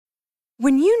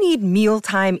When you need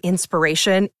mealtime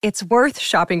inspiration, it's worth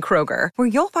shopping Kroger, where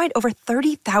you'll find over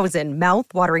 30,000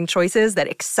 mouth-watering choices that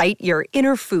excite your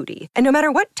inner foodie. And no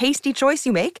matter what tasty choice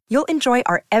you make, you'll enjoy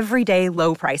our everyday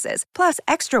low prices, plus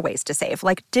extra ways to save,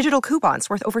 like digital coupons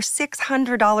worth over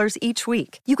 $600 each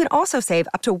week. You can also save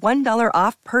up to $1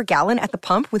 off per gallon at the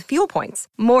pump with fuel points.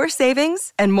 More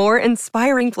savings and more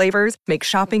inspiring flavors make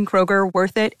shopping Kroger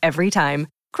worth it every time.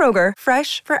 Kroger,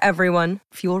 fresh for everyone.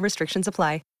 Fuel restrictions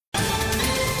apply.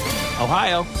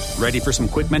 Ohio, ready for some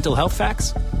quick mental health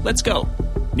facts? Let's go.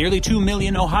 Nearly 2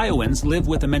 million Ohioans live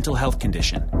with a mental health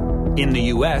condition. In the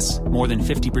U.S., more than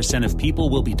 50% of people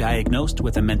will be diagnosed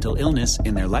with a mental illness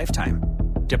in their lifetime.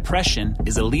 Depression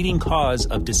is a leading cause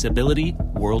of disability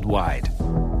worldwide.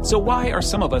 So why are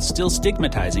some of us still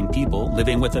stigmatizing people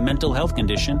living with a mental health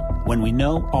condition when we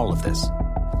know all of this?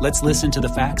 Let's listen to the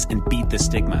facts and beat the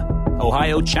stigma.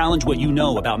 Ohio, challenge what you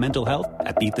know about mental health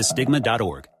at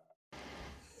beatthestigma.org.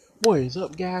 What is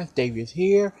up, guys? David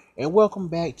here, and welcome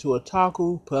back to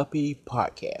Otaku Puppy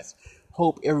Podcast.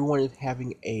 Hope everyone is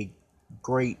having a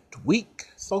great week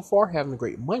so far, having a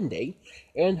great Monday,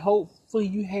 and hopefully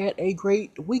you had a great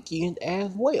weekend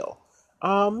as well.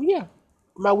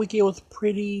 My weekend was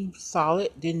pretty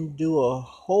solid. Didn't do a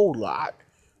whole lot.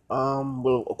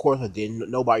 Well, of course I didn't.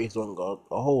 Nobody's doing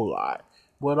a whole lot.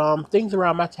 But things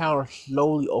around my town are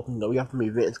slowly opening up. We have some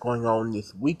events going on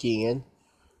this weekend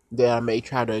that I may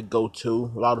try to go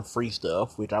to. A lot of free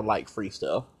stuff, which I like free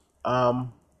stuff.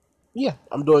 I'm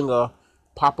doing a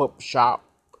pop-up shop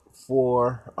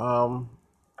for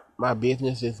my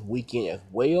business this weekend as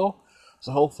well.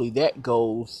 So hopefully that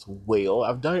goes well.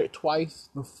 I've done it twice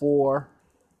before,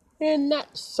 and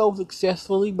not so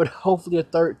successfully, but hopefully a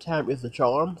third time is the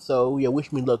charm. So yeah,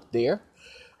 wish me luck there.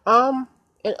 And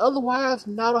otherwise,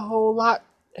 not a whole lot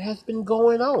has been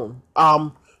going on.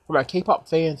 For my K-pop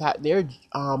fans out there,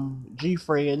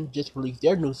 G-Friend just released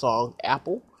their new song,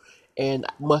 Apple, and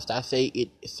must I say, it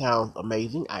sounds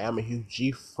amazing. I am a huge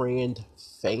G-Friend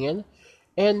fan,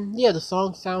 and yeah, the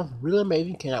song sounds really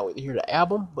amazing. Cannot wait to hear the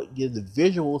album, but yeah, the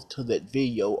visuals to that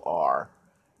video are,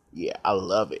 yeah, I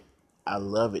love it. I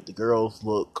love it. The girls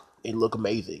look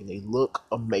amazing. They look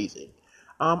amazing.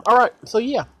 Alright, so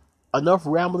yeah, enough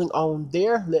rambling on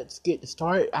there. Let's get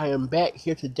started. I am back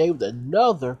here today with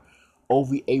another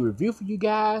OVA review for you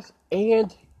guys,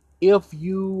 and if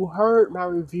you heard my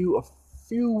review a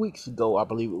few weeks ago, I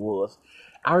believe it was,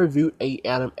 I reviewed a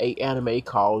anime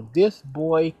called This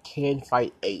Boy Can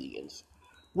Fight Aliens.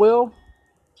 Well,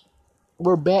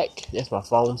 we're back. That's my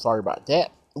phone, sorry about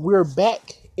that. We're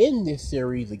back in this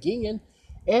series again,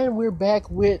 and we're back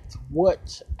with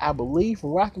what I believe,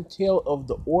 from what I can tell, of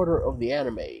the order of the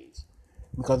animes,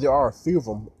 because there are a few of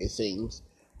them, it seems.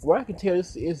 From what I can tell,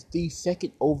 this is the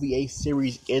second OVA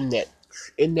series in that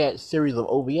series of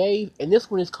OVAs, and this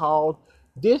one is called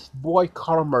This Boy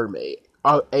Called a Mermaid.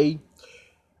 Let me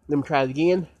try it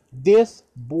again. This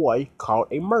Boy Called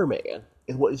a Merman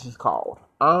is what this is called.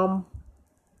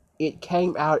 It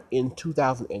came out in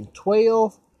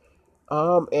 2012,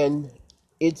 and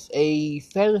it's a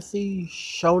fantasy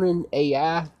shonen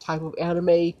AI type of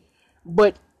anime,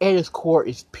 but at its core,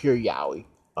 it's pure yaoi,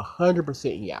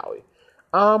 100% yaoi.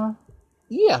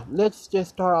 Let's just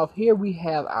start off here. We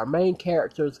have our main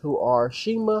characters, who are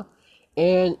Shima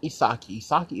and Isaki.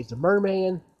 Isaki is the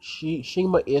merman.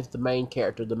 Shima is the main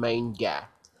character, the main guy.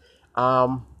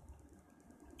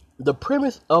 The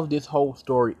premise of this whole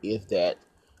story is that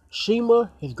Shima,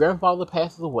 his grandfather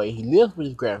passes away. He lives with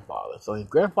his grandfather. So his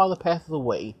grandfather passes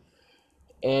away,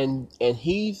 and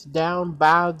he's down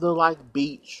by the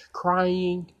beach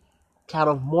crying, kind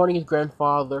of mourning his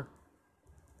grandfather.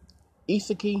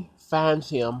 Isaki finds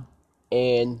him,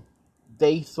 and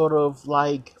they sort of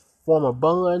form a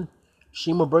bond.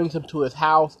 Shima brings him to his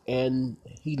house, and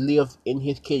he lives in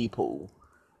his kiddie pool.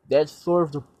 That's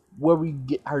sort of where we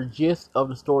get our gist of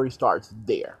the story starts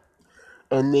there.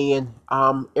 And then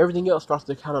everything else starts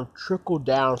to kind of trickle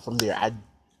down from there. I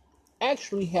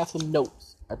actually have some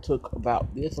notes I took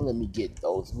about this, and let me get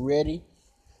those ready,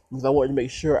 because I wanted to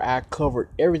make sure I covered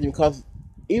everything, because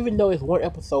even though it's one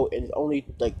episode and it's only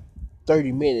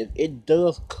 30 minutes, it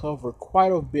does cover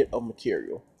quite a bit of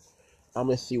material.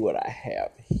 Let's see what I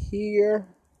have here.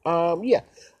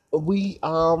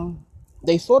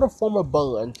 They sort of form a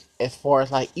bond as far as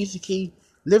Isaki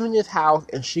living in his house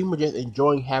and Shima just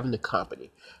enjoying having the company,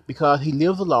 because he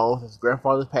lives alone. His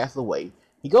grandfather passed away.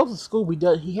 He goes to school.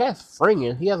 He has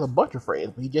friends. He has a bunch of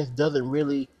friends, but he just doesn't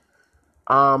really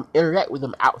interact with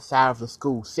them outside of the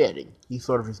school setting. He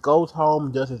sort of just goes home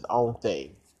and does his own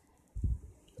thing.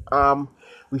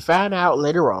 We find out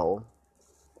later on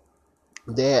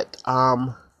that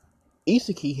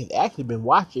Isaki has actually been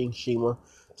watching Shima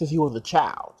since he was a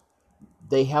child.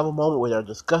 They have a moment where they're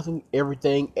discussing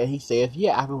everything, and he says,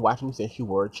 "Yeah, I've been watching you since you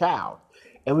were a child."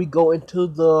 And well,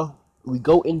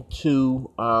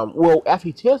 after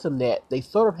he tells him that, they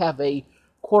sort of have a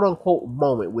quote unquote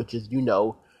moment, which is,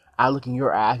 I look in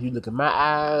your eyes, you look in my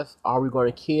eyes. Are we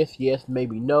going to kiss? Yes,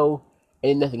 maybe, no,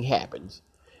 and nothing happens.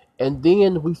 And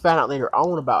then we found out later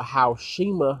on about how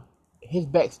Shima, his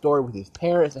backstory with his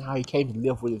parents, and how he came to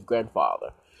live with his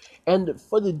grandfather. And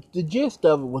for the gist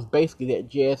of it was basically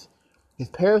that his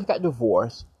parents got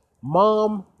divorced.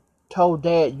 Mom told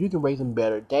Dad, "You can raise him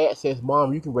better." Dad says,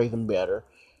 "Mom, you can raise him better."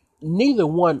 Neither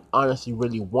one honestly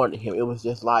really wanted him. It was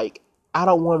just like, "I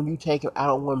don't want him, you take him. I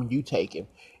don't want him, you take him."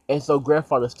 And so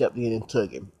grandfather stepped in and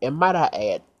took him. And might I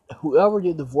add, whoever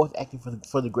did the voice acting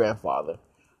for the grandfather,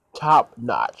 top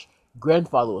notch.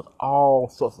 Grandfather was all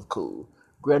sorts of cool.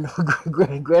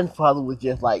 Grandfather was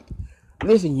just like,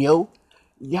 "Listen, yo,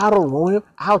 y'all don't want him,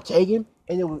 I'll take him."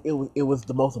 And it was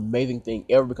the most amazing thing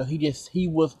ever, because he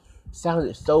was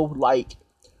sounded so like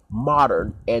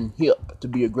modern and hip to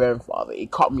be a grandfather.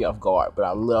 It caught me off guard, but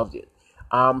I loved it.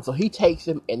 So he takes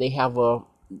him, and they have a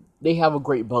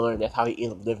great bond. That's how he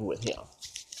ends up living with him.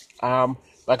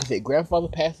 Like I said, grandfather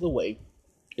passes away,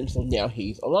 and so now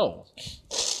he's alone.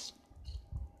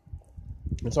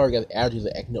 I'm sorry, guys, allergies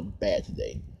are acting up bad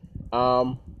today.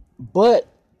 But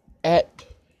if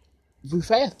we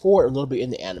fast forward a little bit in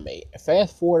the anime,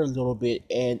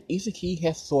 and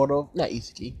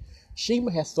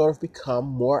Shima has sort of become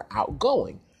more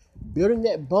outgoing, building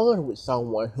that bond with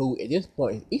someone who, at this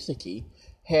point, is Isaki,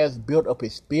 has built up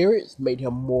his spirits, made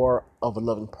him more of a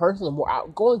loving person, a more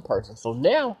outgoing person. So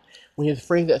now, when his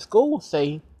friends at school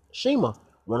say, "Shima,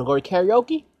 want to go to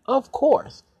karaoke?" Of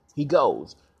course, he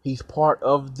goes. He's part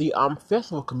of the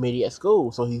festival committee at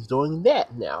school, so he's doing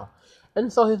that now.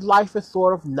 And so his life is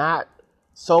sort of not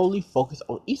solely focused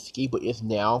on Isaki, but it's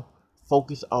now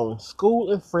focused on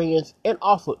school and friends, and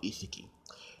also Isaki.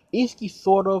 Isaki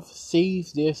sort of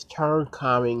sees this turn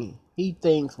coming. He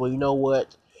thinks, well, you know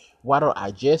what? Why don't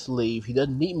I just leave? He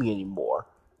doesn't need me anymore.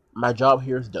 My job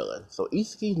here is done. So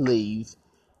Isaki leaves,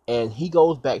 and he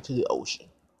goes back to the ocean.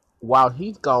 While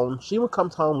he's gone, Shima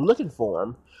comes home looking for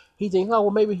him. He thinks, oh,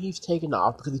 well, maybe he's taken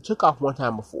off, because he took off one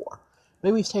time before.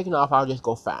 Maybe he's taken off, I'll just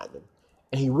go find him.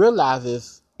 And he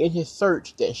realizes in his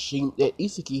search that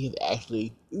Isaki has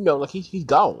actually, like he's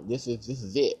gone. This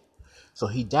is it. So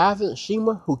he dives in.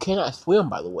 Shima, who cannot swim,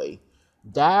 by the way,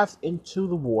 dives into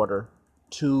the water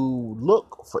to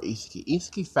look for Isaki.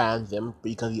 Isaki finds him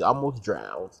because he almost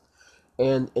drowns.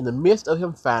 And in the midst of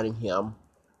him finding him,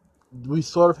 we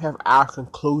sort of have our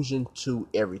conclusion to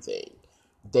everything.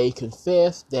 They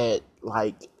confess that,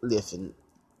 like, listen,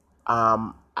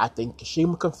 I think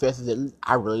Shima confesses that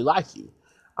I really like you.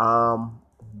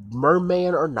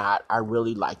 Merman or not, I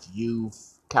really like you. You've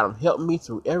kind of helped me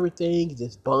through everything.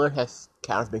 This bond has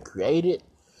kind of been created.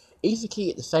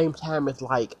 Isaki at the same time is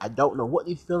like, I don't know what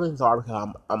these feelings are,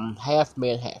 because I'm half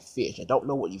man, half fish. I don't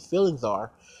know what these feelings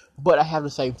are, but I have the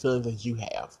same feelings as you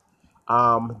have.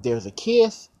 There's a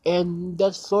kiss, and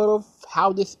that's sort of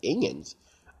how this ends.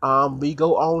 We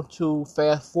go on to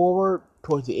fast forward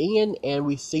towards the end, and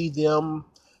we see them,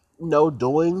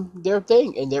 doing their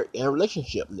thing, and they're in a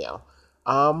relationship now.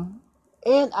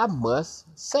 And I must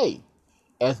say,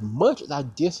 as much as I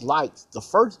disliked the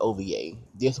first OVA,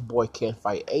 This Boy Can't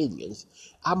Fight Aliens,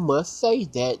 I must say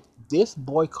that This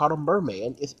Boy Called a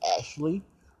Merman is actually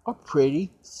a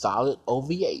pretty solid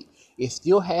OVA. It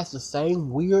still has the same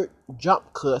weird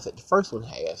jump cuts that the first one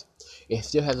has. It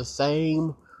still has the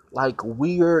same,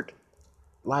 weird,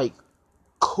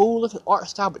 cool looking art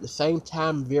style, but at the same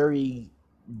time very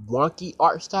wonky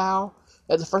art style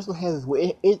that the first one has.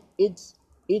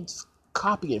 It's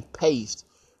copy and paste,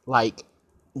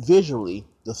 visually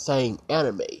the same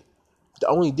anime. The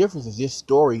only difference is this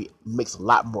story makes a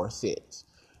lot more sense,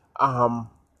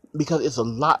 because it's a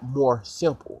lot more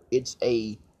simple. It's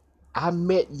I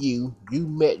met you, you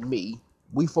met me,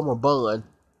 we form a bond,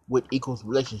 which equals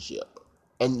relationship.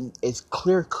 And it's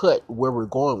clear cut where we're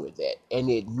going with that. And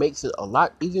it makes it a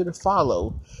lot easier to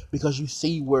follow, because you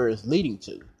see where it's leading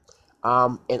to.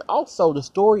 And also, the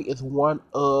story is one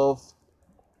of,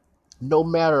 no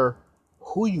matter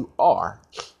who you are,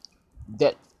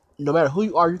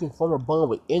 you can form a bond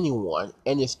with anyone.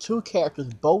 And it's two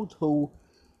characters, both who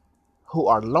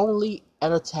are lonely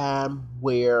at a time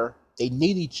where they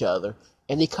need each other,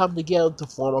 and they come together to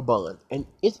form a bond. And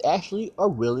it's actually a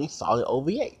really solid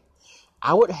OVA.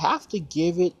 I would have to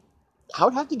give it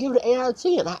an 8 out of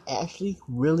 10. I actually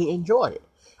really enjoyed it.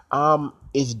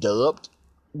 It's dubbed,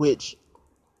 which,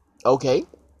 okay.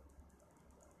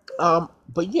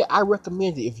 But yeah, I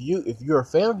recommend it if you're a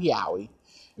fan of yaoi,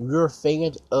 if you're a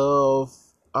fan of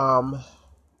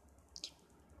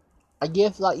I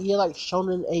guess like like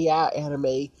shonen AI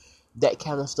anime, that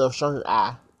kind of stuff, shonen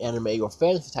AI anime or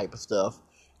fantasy type of stuff,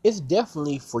 it's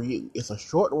definitely for you. It's a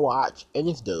short watch and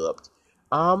it's dubbed.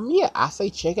 Yeah, I say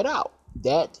check it out.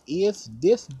 That is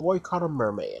This Boy Called a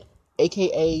Merman,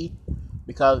 aka,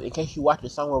 because in case you watch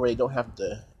it somewhere where they don't have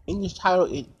the English title,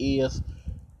 it is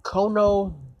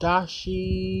Kono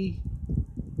Dashi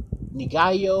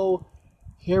Nigayo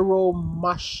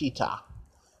Hiromashita.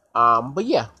 But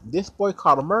yeah, This Boy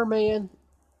Called a Merman,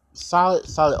 solid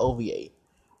OVA.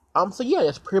 So yeah,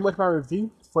 that's pretty much my review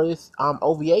for this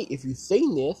OVA. If you've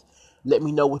seen this, let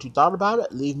me know what you thought about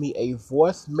it. Leave me a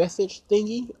voice message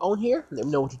thingy on here. Let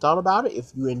me know what you thought about it.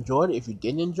 If you enjoyed it, if you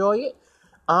didn't enjoy it.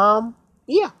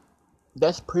 Yeah,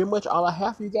 that's pretty much all I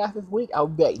have for you guys this week. I'll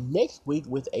be back next week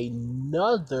with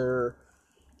another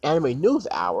anime news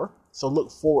hour. So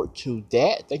look forward to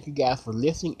that. Thank you guys for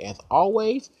listening as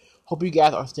always. Hope you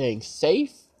guys are staying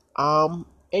safe. And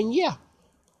yeah.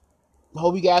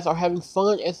 Hope you guys are having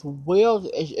fun as well,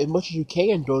 as much as you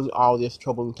can during all this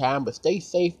troubling time, but stay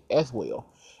safe as well.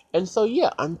 And so, yeah,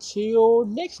 until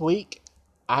next week,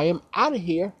 I am out of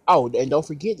here. Oh, and don't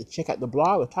forget to check out the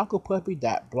blog at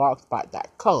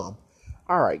tacopuppy.blogspot.com.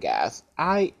 Alright, guys,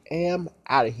 I am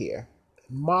out of here.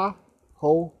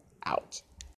 Maho out.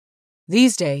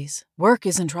 These days, work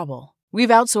is in trouble. We've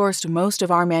outsourced most of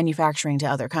our manufacturing to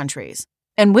other countries.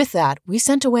 And with that, we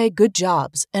sent away good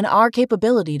jobs and our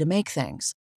capability to make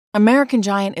things. American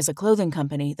Giant is a clothing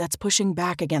company that's pushing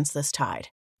back against this tide.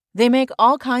 They make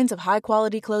all kinds of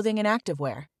high-quality clothing and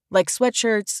activewear, like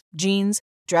sweatshirts, jeans,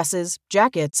 dresses,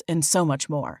 jackets, and so much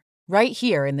more, right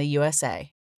here in the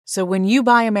USA. So when you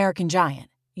buy American Giant,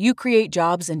 you create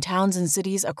jobs in towns and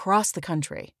cities across the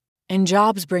country. And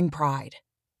jobs bring pride,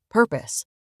 purpose.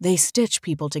 They stitch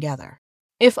people together.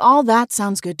 If all that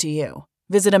sounds good to you,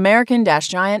 visit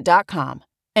American-Giant.com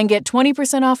and get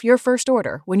 20% off your first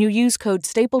order when you use code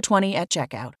STAPLE20 at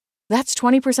checkout. That's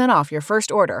 20% off your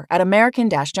first order at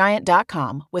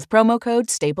American-Giant.com with promo code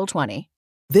STAPLE20.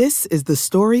 This is the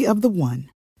story of the one.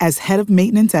 As head of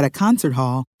maintenance at a concert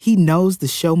hall, he knows the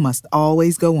show must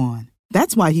always go on.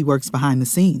 That's why he works behind the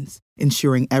scenes,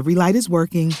 ensuring every light is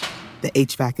working, the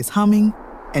HVAC is humming,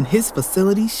 and his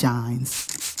facility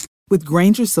shines. With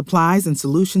Grainger's supplies and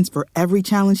solutions for every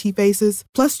challenge he faces,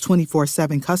 plus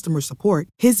 24/7 customer support,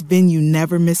 his venue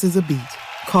never misses a beat.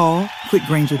 Call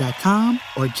quickgrainger.com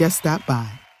or just stop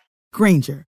by.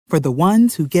 Grainger, for the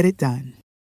ones who get it done.